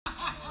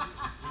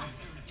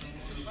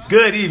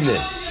Good evening.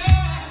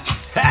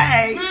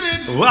 Hey,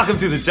 welcome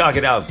to the Talk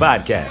It Out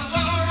podcast.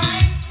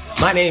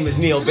 My name is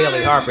Neil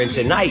Bailey Harper, and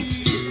tonight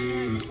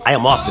I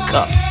am off the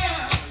cuff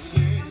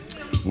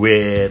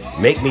with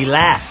Make Me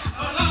Laugh.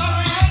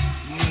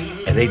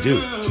 And they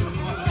do.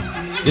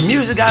 The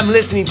music I'm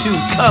listening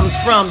to comes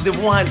from the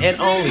one and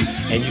only,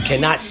 and you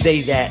cannot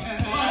say that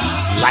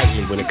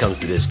lightly when it comes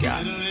to this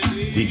guy,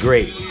 the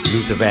great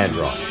Luther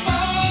Vandross.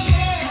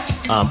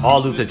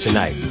 All Luther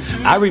tonight.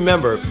 I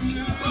remember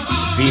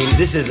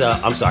this is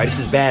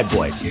Bad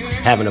Boys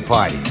having a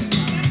party.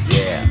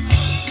 Yeah.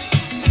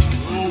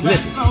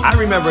 Listen, I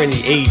remember in the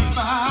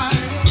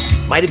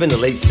 80s, might have been the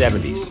late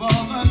 70s,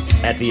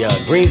 at the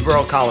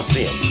Greensboro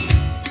Coliseum.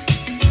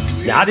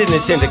 Now, I didn't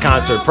attend the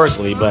concert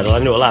personally, but I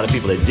knew a lot of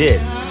people that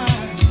did.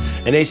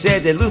 And they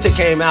said that Luther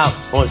came out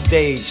on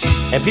stage,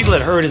 and people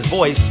had heard his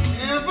voice,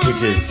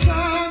 which is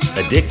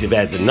addictive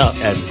as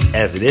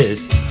it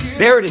is.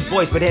 They heard his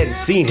voice, but they hadn't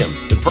seen him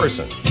in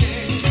person.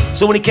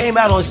 So when he came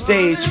out on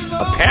stage,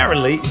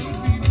 apparently,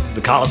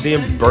 the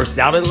Coliseum burst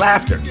out in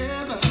laughter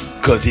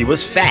because he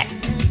was fat.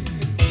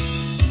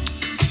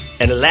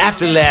 And the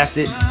laughter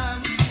lasted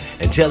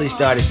until he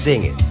started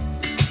singing.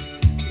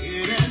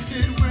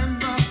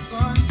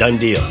 Done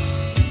deal.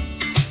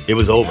 It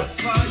was over.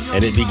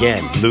 And it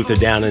began. Luther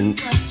Down and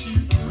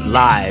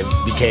Live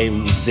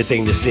became the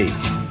thing to see.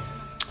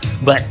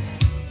 But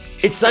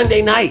it's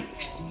Sunday night.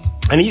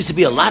 And there used to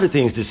be a lot of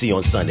things to see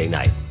on Sunday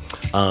night.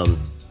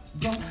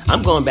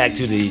 I'm going back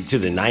to the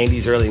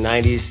 90s, early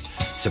 90s.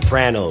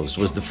 Sopranos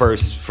was the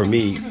first, for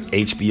me,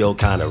 HBO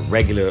kind of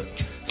regular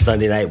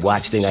Sunday night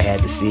watch thing I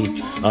had to see.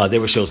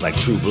 There were shows like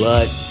True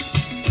Blood,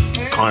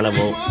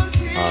 Carnival,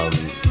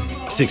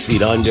 6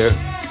 Feet Under,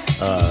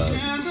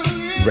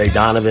 Ray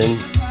Donovan,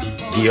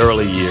 the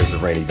early years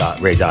of Ray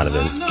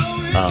Donovan.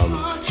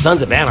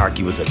 Sons of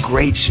Anarchy was a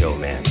great show,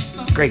 man.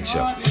 Great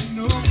show.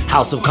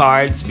 House of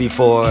Cards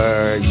before,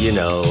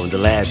 the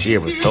last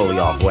year was totally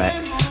off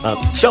whack.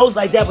 Shows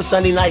like that were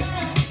Sunday nights,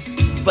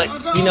 but,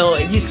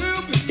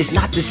 it's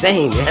not the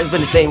same. It hasn't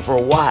been the same for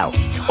a while.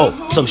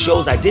 Oh, some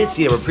shows I did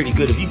see that were pretty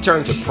good. If you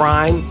turn to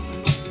Prime,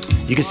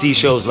 you can see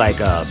shows like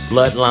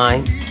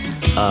Bloodline,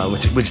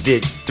 which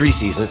did 3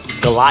 seasons,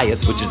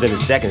 Goliath, which is in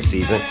its 2nd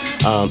season,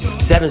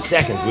 7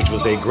 Seconds, which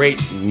was a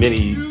great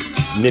mini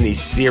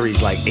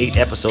series, like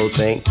 8-episode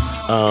thing,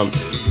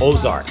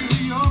 Ozark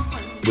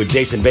with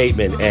Jason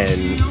Bateman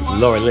and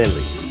Lauren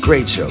Lindley.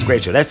 Great show.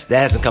 That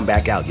hasn't come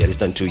back out yet. It's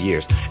done 2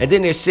 years. And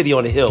then there's City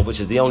on the Hill, which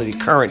is the only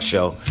current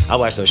show I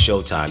watched on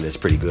Showtime that's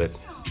pretty good.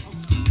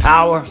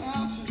 Power.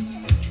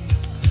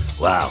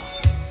 Wow.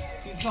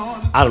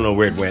 I don't know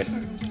where it went.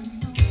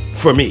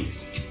 For me,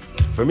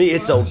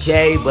 it's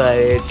okay, but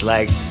it's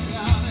like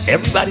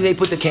everybody they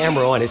put the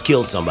camera on has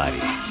killed somebody.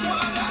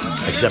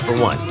 Except for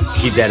one.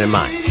 Keep that in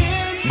mind.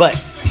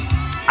 But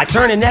I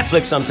turn to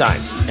Netflix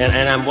sometimes,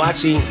 and I'm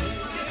watching.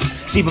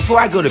 See, before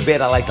I go to bed,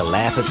 I like to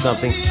laugh at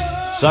something.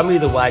 So I'm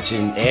either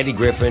watching Andy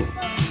Griffin,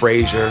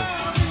 Frasier,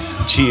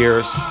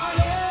 Cheers,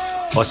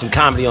 or some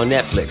comedy on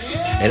Netflix.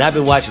 And I've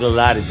been watching a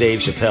lot of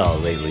Dave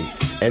Chappelle lately.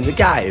 And the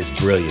guy is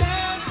brilliant.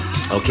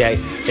 Okay?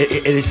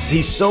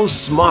 He's so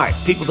smart.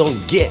 People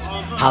don't get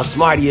how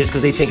smart he is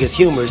because they think his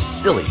humor is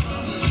silly.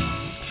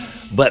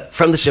 But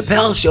from the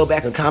Chappelle show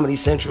back on Comedy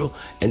Central,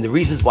 and the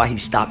reasons why he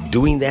stopped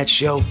doing that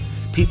show,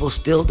 people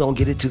still don't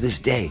get it to this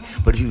day.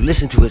 But if you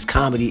listen to his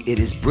comedy, it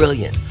is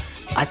brilliant.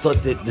 I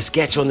thought that the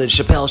sketch on the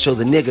Chappelle show,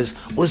 The Niggas,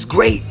 was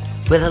great,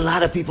 but a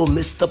lot of people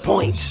missed the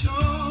point.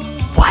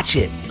 Watch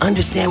it.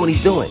 Understand what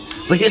he's doing.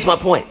 But here's my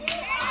point.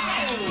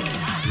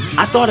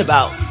 I thought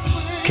about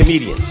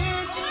comedians.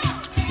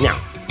 Now,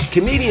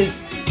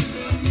 comedians,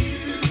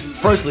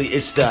 firstly,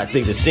 it's I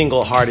think the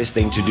single hardest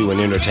thing to do in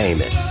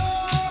entertainment.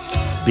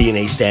 Being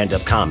a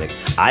stand-up comic,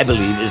 I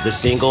believe, is the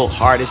single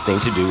hardest thing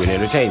to do in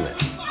entertainment.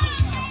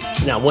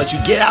 Now, once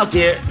you get out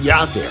there, you're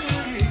out there.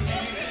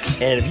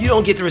 And if you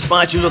don't get the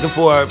response you're looking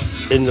for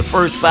in the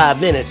first 5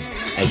 minutes,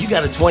 and you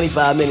got a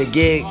 25-minute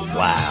gig,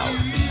 wow.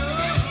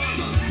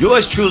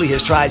 Yours truly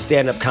has tried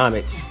stand-up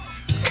comedy,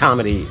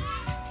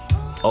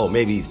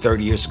 maybe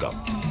 30 years ago.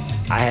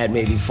 I had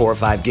maybe 4 or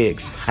 5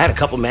 gigs. I had a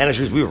couple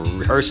managers. We were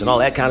rehearsing all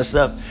that kind of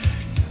stuff.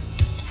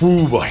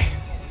 Ooh, boy.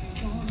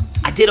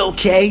 I did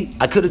okay.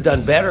 I could have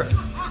done better.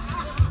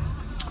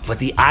 But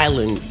the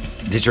island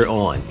that you're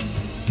on,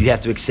 you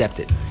have to accept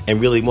it and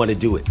really want to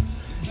do it.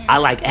 I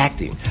like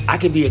acting. I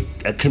can be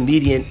a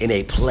comedian in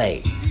a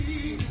play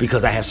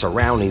because I have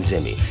surroundings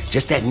in me.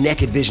 Just that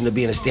naked vision of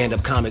being a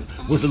stand-up comic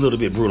was a little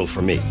bit brutal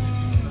for me.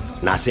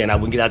 Not saying I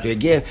wouldn't get out there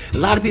again. A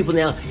lot of people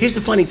now, here's the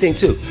funny thing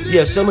too. You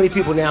have so many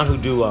people now who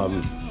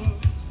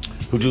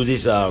do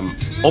this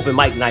open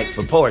mic night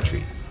for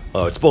poetry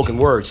or spoken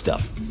word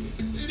stuff.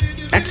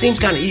 That seems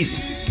kind of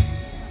easy.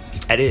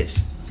 It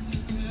is.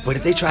 But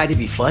if they try to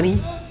be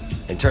funny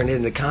and turn it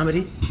into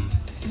comedy,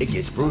 it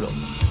gets brutal.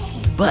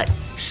 But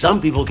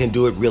some people can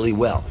do it really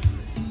well.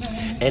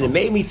 And it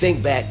made me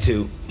think back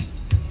to,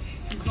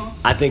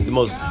 I think, the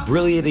most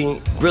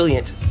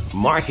brilliant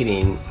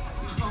marketing,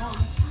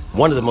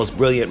 one of the most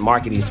brilliant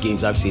marketing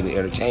schemes I've seen in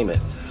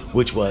entertainment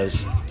which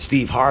was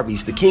Steve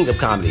Harvey's The King of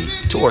Comedy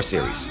tour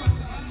series.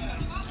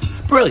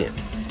 Brilliant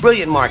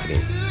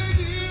marketing.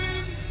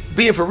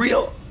 Being for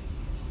real,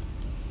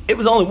 it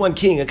was only one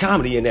king of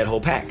comedy in that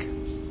whole pack.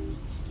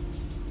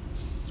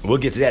 We'll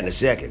get to that in a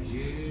second.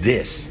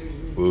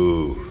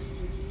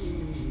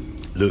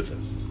 Luther.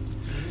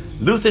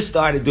 Luther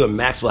started doing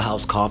Maxwell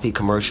House coffee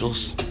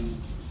commercials.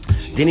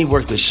 Then he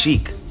worked with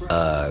Chic,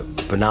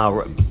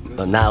 Bernard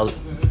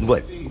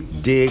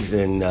Diggs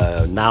and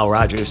Nile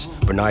Rodgers,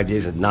 Bernard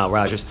Diggs and Nile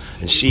Rodgers,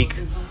 and Chic.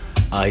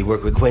 He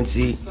worked with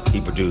Quincy.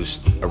 He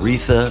produced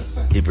Aretha.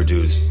 He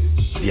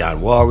produced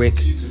Dionne Warwick.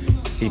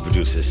 He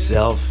produced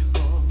himself.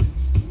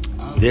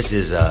 This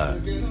is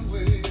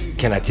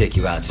Can I Take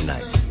You Out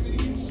Tonight?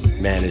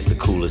 Man, it's the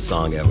coolest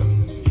song ever.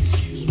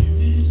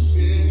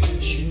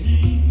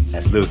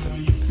 That's Luther.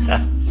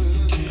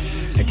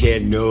 And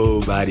can't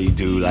nobody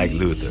do like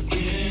Luther.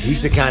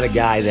 He's the kind of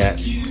guy that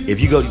if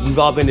you go, we've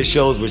all been to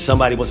shows where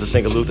somebody wants to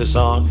sing a Luther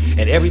song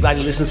and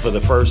everybody listens for the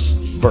first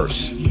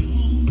verse,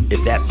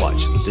 if that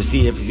much, to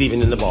see if he's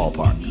even in the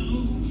ballpark.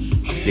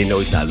 They know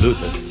he's not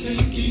Luther.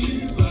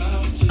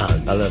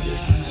 I love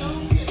this.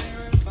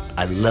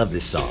 I love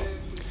this song.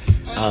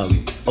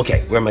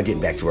 Okay, where am I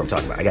getting back to where I'm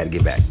talking about? I got to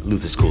get back.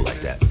 Luther's cool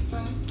like that.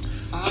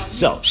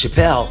 So,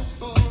 Chappelle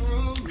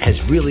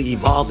has really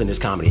evolved in his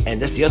comedy,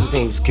 and that's the other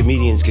things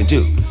comedians can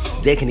do.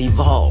 They can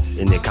evolve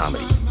in their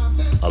comedy.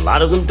 A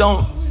lot of them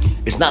don't.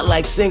 It's not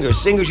like singers.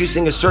 Singers, you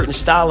sing a certain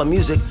style of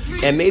music,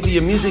 and maybe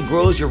your music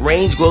grows, your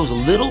range grows a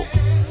little,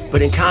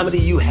 but in comedy,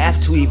 you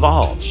have to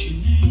evolve.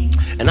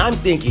 And I'm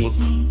thinking,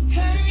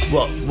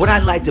 well, what I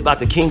liked about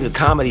the King of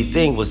Comedy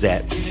thing was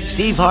that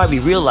Steve Harvey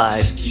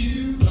realized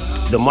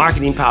the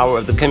marketing power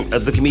of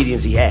the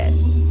comedians he had.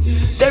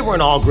 They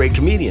weren't all great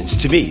comedians,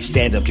 to me,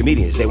 stand-up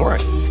comedians. They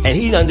weren't. And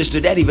he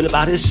understood that even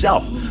about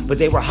himself. But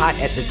they were hot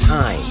at the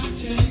time.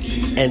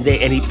 And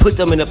he put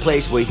them in a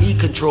place where he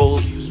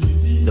controlled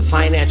the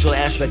financial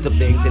aspect of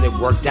things, and it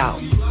worked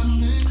out.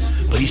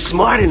 But he's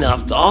smart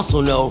enough to also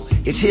know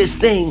it's his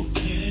thing,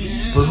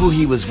 but who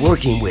he was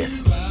working with.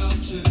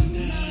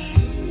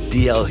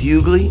 D.L.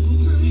 Hughley,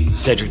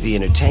 Cedric the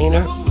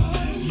Entertainer,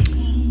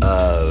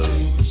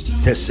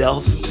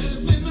 himself,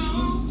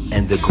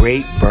 and the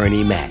great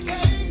Bernie Mac.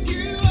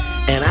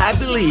 And I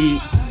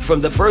believe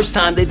from the first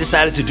time they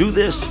decided to do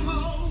this,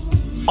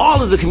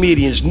 all of the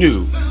comedians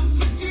knew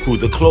who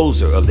the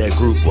closer of that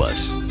group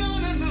was.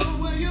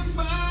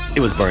 It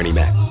was Bernie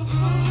Mac.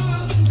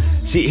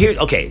 See,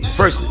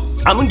 first,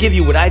 I'm going to give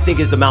you what I think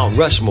is the Mount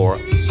Rushmore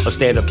of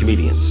stand-up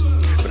comedians.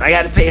 But I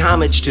got to pay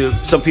homage to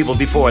some people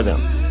before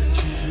them.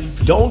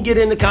 Don't get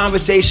in the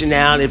conversation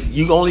now if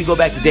you only go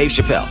back to Dave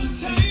Chappelle.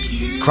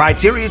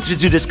 Criteria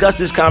to discuss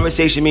this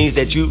conversation means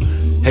that you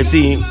have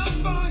seen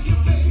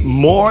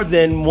more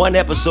than one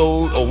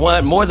episode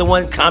or more than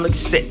one comic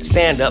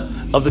stand-up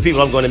of the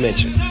people I'm going to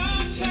mention.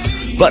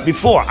 But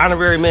before,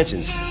 honorary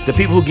mentions, the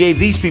people who gave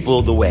these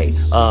people the way.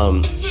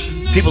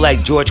 People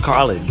like George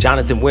Carlin,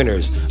 Jonathan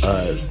Winters,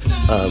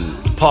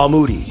 Paul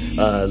Moody,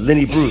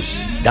 Lenny Bruce,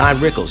 Don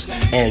Rickles,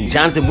 and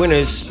Jonathan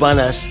Winters spun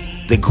us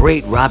the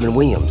great Robin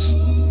Williams.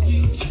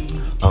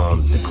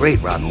 The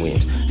great Robin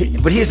Williams.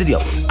 But here's the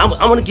deal. I'm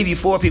going to give you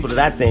 4 people that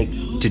I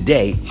think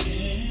today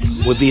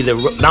would be the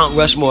Mount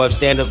Rushmore of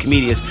stand-up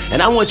comedians,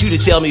 and I want you to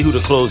tell me who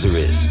the closer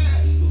is.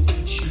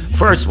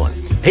 First one.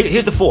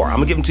 Here's the 4. I'm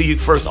going to give them to you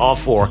first, all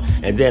 4,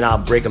 and then I'll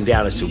break them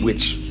down as to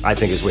which I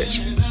think is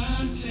which.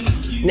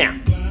 Now,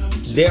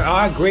 there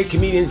are great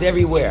comedians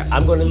everywhere.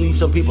 I'm going to leave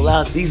some people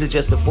out. These are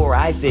just the 4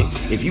 I think.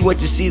 If you went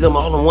to see them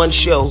all in one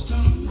show,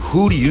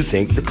 who do you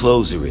think the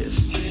closer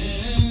is?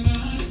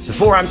 The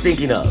 4 I'm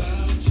thinking of.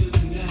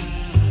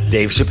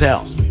 Dave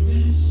Chappelle.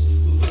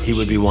 He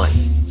would be one.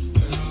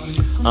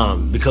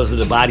 Because of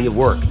the body of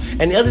work.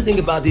 And the other thing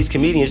about these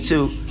comedians,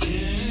 too,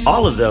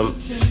 all of them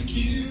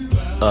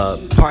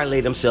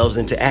parlay themselves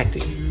into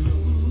acting.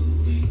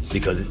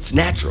 Because it's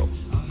natural.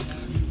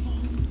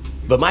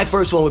 But my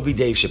first one would be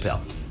Dave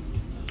Chappelle.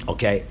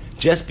 Okay?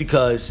 Just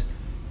because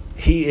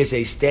he is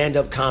a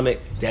stand-up comic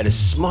that is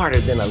smarter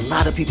than a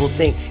lot of people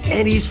think,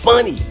 and he's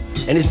funny.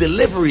 And his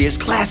delivery is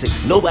classic.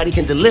 Nobody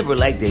can deliver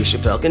like Dave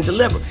Chappelle can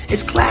deliver.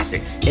 It's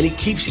classic. And he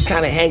keeps you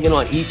kind of hanging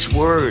on each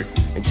word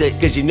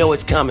because you know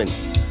it's coming.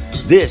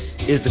 This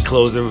is the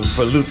closer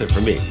for Luther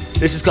for me.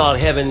 This is called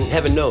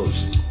Heaven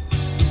Knows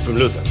from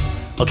Luther.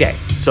 Okay,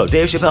 so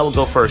Dave Chappelle will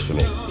go first for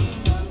me.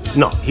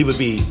 No, he would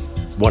be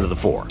one of the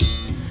 4.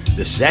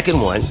 The second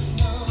one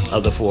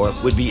of the 4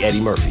 would be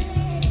Eddie Murphy.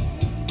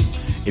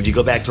 If you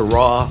go back to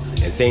Raw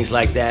and things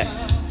like that,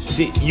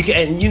 see, you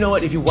can, and you know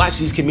what? If you watch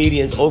these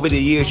comedians over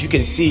the years, you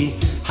can see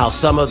how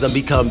some of them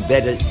become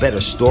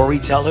better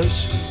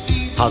storytellers,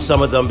 how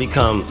some of them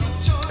become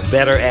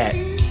better at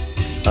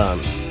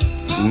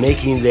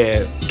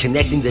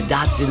connecting the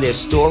dots in their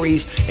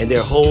stories and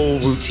their whole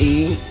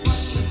routine.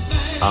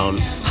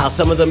 How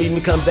some of them even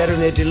become better in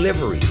their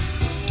delivery.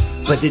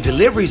 But the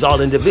delivery's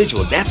all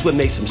individual. That's what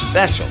makes them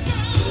special.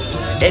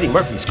 Eddie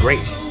Murphy's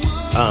great.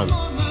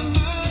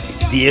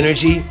 The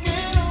energy,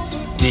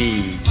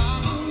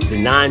 the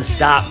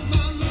non-stop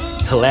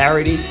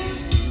hilarity,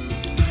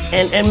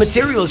 And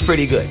material is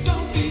pretty good.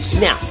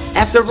 Now,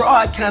 after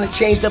Raw, it kind of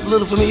changed up a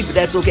little for me, but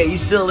that's okay.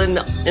 He's still in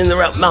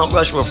the Mount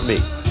Rushmore for me.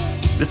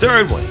 The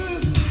third one,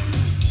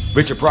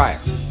 Richard Pryor.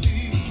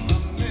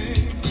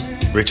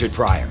 Richard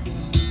Pryor.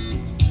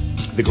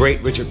 The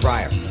great Richard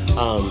Pryor.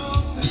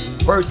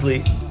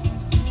 Firstly,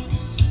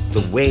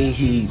 the way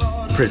he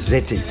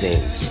presented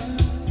things.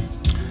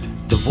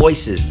 The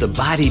voices, the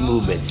body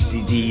movements,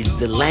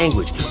 the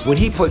language. When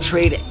he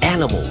portrayed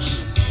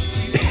animals.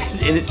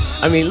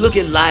 Look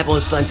at Live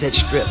on Sunset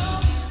Strip.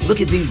 Look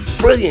at these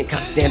brilliant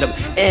stand-up.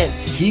 And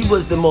he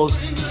was the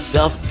most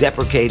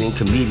self-deprecating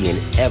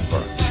comedian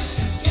ever.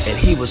 And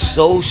he was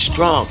so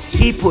strong.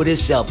 He put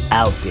himself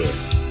out there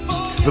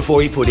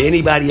before he put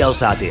anybody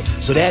else out there.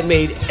 So that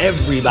made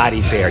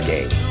everybody fair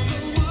game.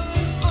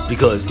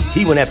 Because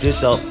he went after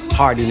himself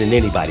harder than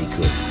anybody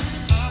could.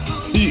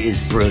 He is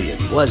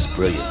brilliant, was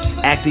brilliant.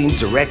 Acting,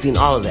 directing,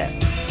 all of that.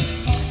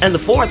 And the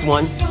fourth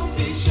one,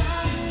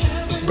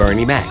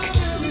 Bernie Mac.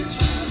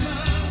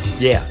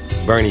 Yeah,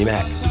 Bernie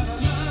Mac.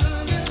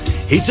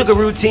 He took a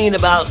routine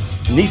about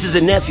nieces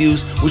and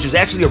nephews, which was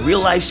actually a real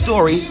life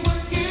story,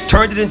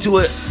 turned it into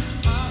a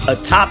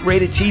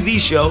top-rated TV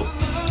show,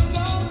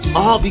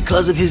 all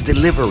because of his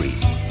delivery.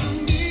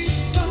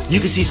 You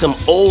can see some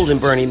old in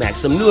Bernie Mac,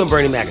 some new in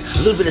Bernie Mac, a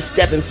little bit of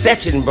Step and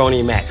Fetch It in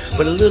Bernie Mac,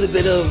 but a little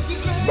bit of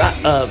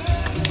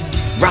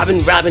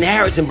Robin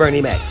Harris in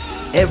Bernie Mac.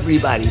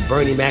 Everybody,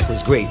 Bernie Mac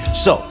was great.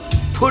 So,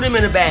 put him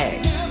in a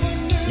bag.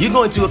 You're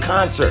going to a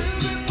concert.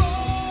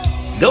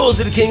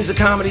 Those are the kings of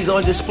comedies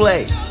on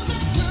display.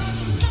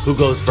 Who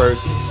goes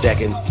first,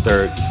 second,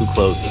 third, who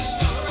closes?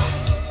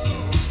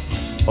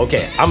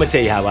 Okay, I'm going to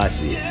tell you how I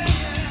see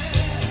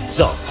it.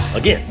 So,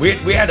 again, we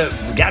got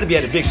to be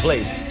at a big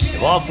place.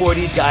 If all four of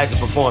these guys are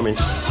performing,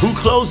 who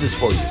closes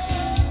for you?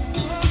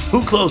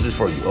 Who closes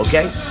for you,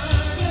 okay?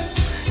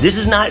 This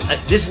is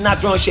not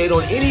throwing shade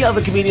on any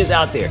other comedians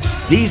out there.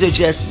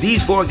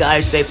 These four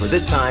guys, say for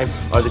this time,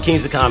 are the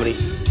kings of comedy.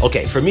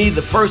 Okay, for me,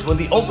 the first one,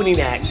 the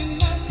opening act,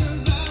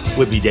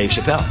 would be Dave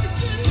Chappelle.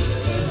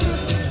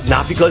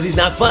 Not because he's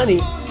not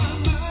funny,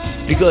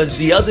 because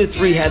the other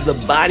three have the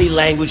body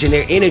language and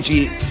their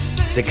energy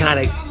to kind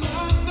of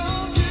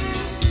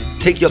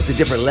take you up to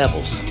different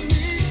levels.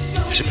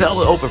 Chappelle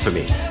would open for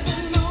me.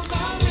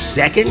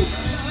 Second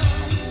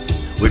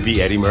would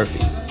be Eddie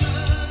Murphy.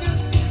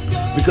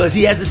 Because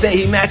he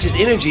matches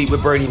energy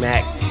with Bernie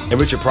Mac and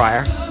Richard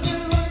Pryor.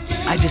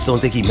 I just don't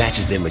think he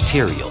matches their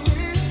material.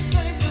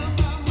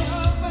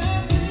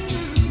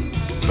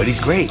 But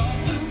he's great.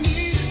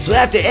 So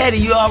after Eddie,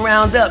 you all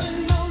round up.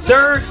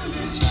 Third,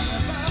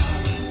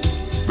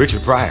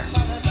 Richard Pryor.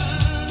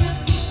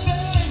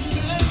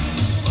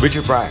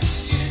 Richard Pryor.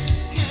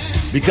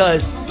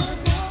 Because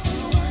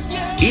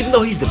even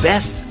though he's the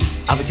best,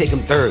 I would take him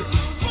third.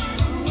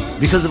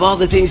 Because of all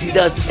the things he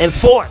does. And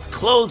fourth,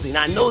 closing.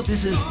 I know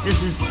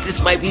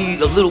this might be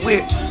a little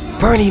weird.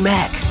 Bernie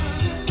Mac.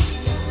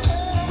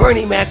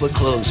 Bernie Mac would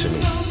close for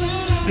me.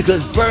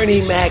 Because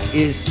Bernie Mac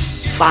is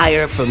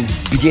fire from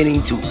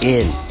beginning to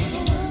end.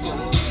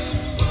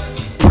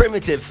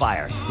 Primitive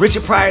fire.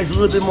 Richard Pryor is a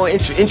little bit more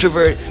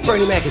introvert.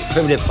 Bernie Mac is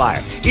primitive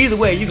fire. Either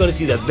way, you're going to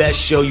see the best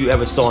show you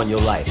ever saw in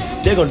your life.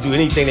 They're going to do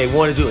anything they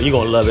want to do, and you're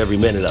going to love every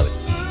minute of it.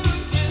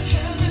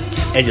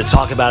 And you'll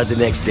talk about it the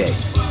next day.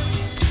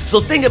 So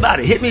think about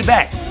it. Hit me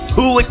back.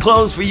 Who would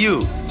close for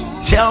you?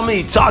 Tell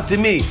me. Talk to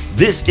me.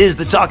 This is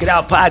the Talk It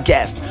Out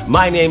podcast.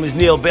 My name is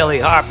Neil Bailey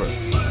Harper.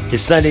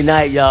 It's Sunday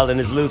night, y'all, and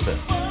it's Luther.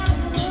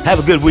 Have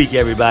a good week,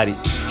 everybody.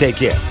 Take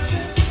care.